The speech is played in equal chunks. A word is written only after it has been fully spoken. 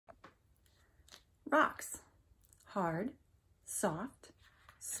Rocks, hard, soft,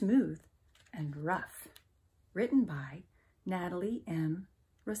 smooth, and rough. Written by Natalie M.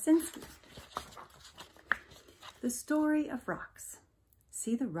 Rosinski. The story of rocks.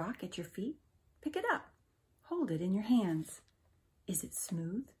 See the rock at your feet? Pick it up. Hold it in your hands. Is it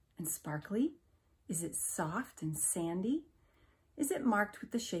smooth and sparkly? Is it soft and sandy? Is it marked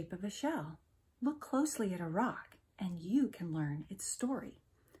with the shape of a shell? Look closely at a rock and you can learn its story.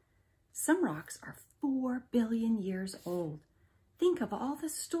 Some rocks are 4 billion years old. Think of all the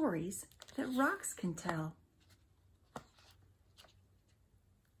stories that rocks can tell.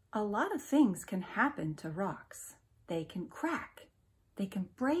 A lot of things can happen to rocks. They can crack. They can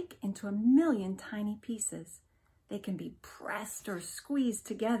break into a million tiny pieces. They can be pressed or squeezed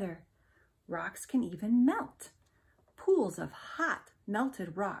together. Rocks can even melt. Pools of hot,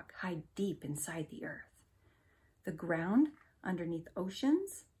 melted rock hide deep inside the earth. The ground underneath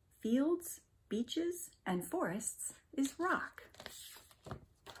oceans, fields, beaches, and forests is rock.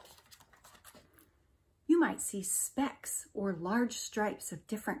 You might see specks or large stripes of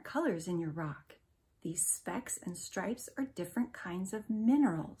different colors in your rock. These specks and stripes are different kinds of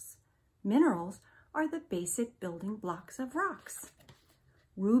minerals. Minerals are the basic building blocks of rocks.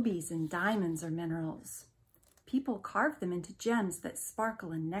 Rubies and diamonds are minerals. People carve them into gems that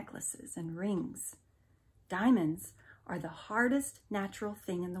sparkle in necklaces and rings. Diamonds are the hardest natural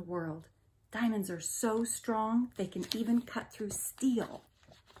thing in the world. Diamonds are so strong they can even cut through steel.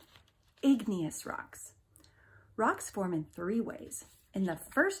 Igneous rocks. Rocks form in 3 ways. In the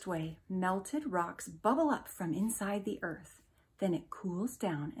first way, melted rocks bubble up from inside the earth. Then it cools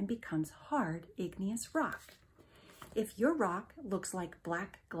down and becomes hard igneous rock. If your rock looks like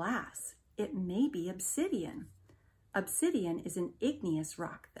black glass, it may be obsidian. Obsidian is an igneous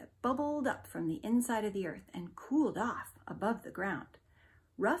rock that bubbled up from the inside of the earth and cooled off above the ground.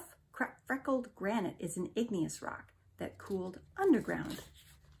 Rough, freckled granite is an igneous rock that cooled underground.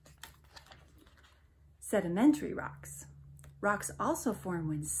 Sedimentary rocks. Rocks also form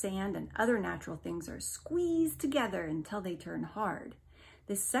when sand and other natural things are squeezed together until they turn hard.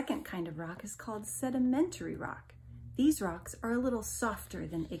 This second kind of rock is called sedimentary rock. These rocks are a little softer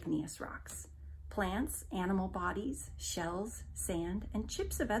than igneous rocks. Plants, animal bodies, shells, sand, and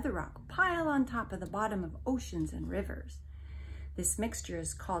chips of other rock pile on top of the bottom of oceans and rivers. This mixture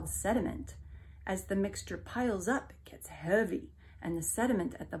is called sediment. As the mixture piles up, it gets heavy, and the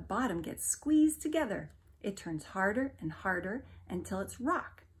sediment at the bottom gets squeezed together. It turns harder and harder until it's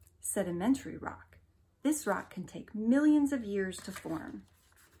rock, sedimentary rock. This rock can take millions of years to form.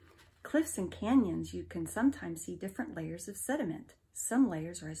 Cliffs and canyons, you can sometimes see different layers of sediment. Some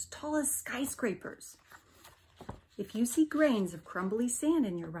layers are as tall as skyscrapers. If you see grains of crumbly sand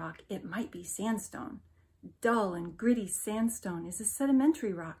in your rock, it might be sandstone. Dull and gritty sandstone is a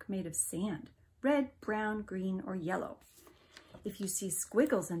sedimentary rock made of sand, red, brown, green, or yellow. If you see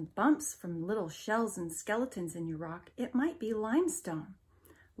squiggles and bumps from little shells and skeletons in your rock, it might be limestone.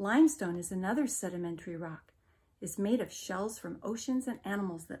 Limestone is another sedimentary rock. It's made of shells from oceans and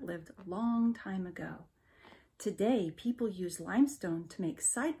animals that lived a long time ago. Today, people use limestone to make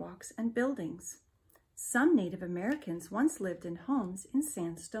sidewalks and buildings. Some Native Americans once lived in homes in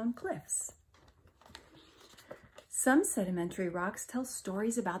sandstone cliffs. Some sedimentary rocks tell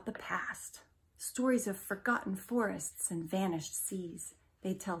stories about the past. Stories of forgotten forests and vanished seas.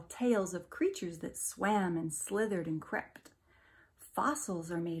 They tell tales of creatures that swam and slithered and crept.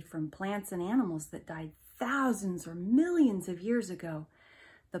 Fossils are made from plants and animals that died thousands or millions of years ago.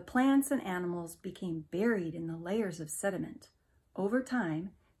 The plants and animals became buried in the layers of sediment. Over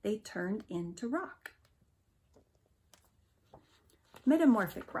time, they turned into rock.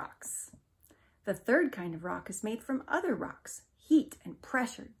 Metamorphic rocks. The third kind of rock is made from other rocks. Heat and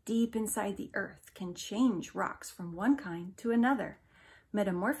pressure deep inside the earth can change rocks from one kind to another.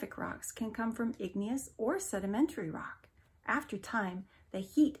 Metamorphic rocks can come from igneous or sedimentary rock. After time, the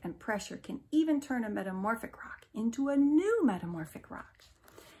heat and pressure can even turn a metamorphic rock into a new metamorphic rock.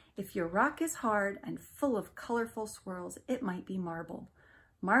 If your rock is hard and full of colorful swirls, it might be marble.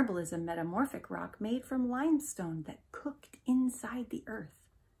 Marble is a metamorphic rock made from limestone that cooked inside the earth.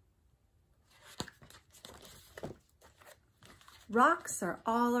 Rocks are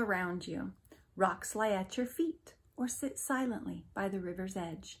all around you. Rocks lie at your feet or sit silently by the river's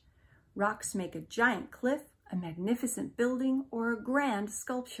edge. Rocks make a giant cliff, a magnificent building, or a grand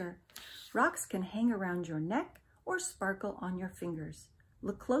sculpture. Rocks can hang around your neck or sparkle on your fingers.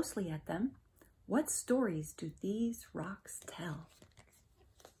 Look closely at them. What stories do these rocks tell?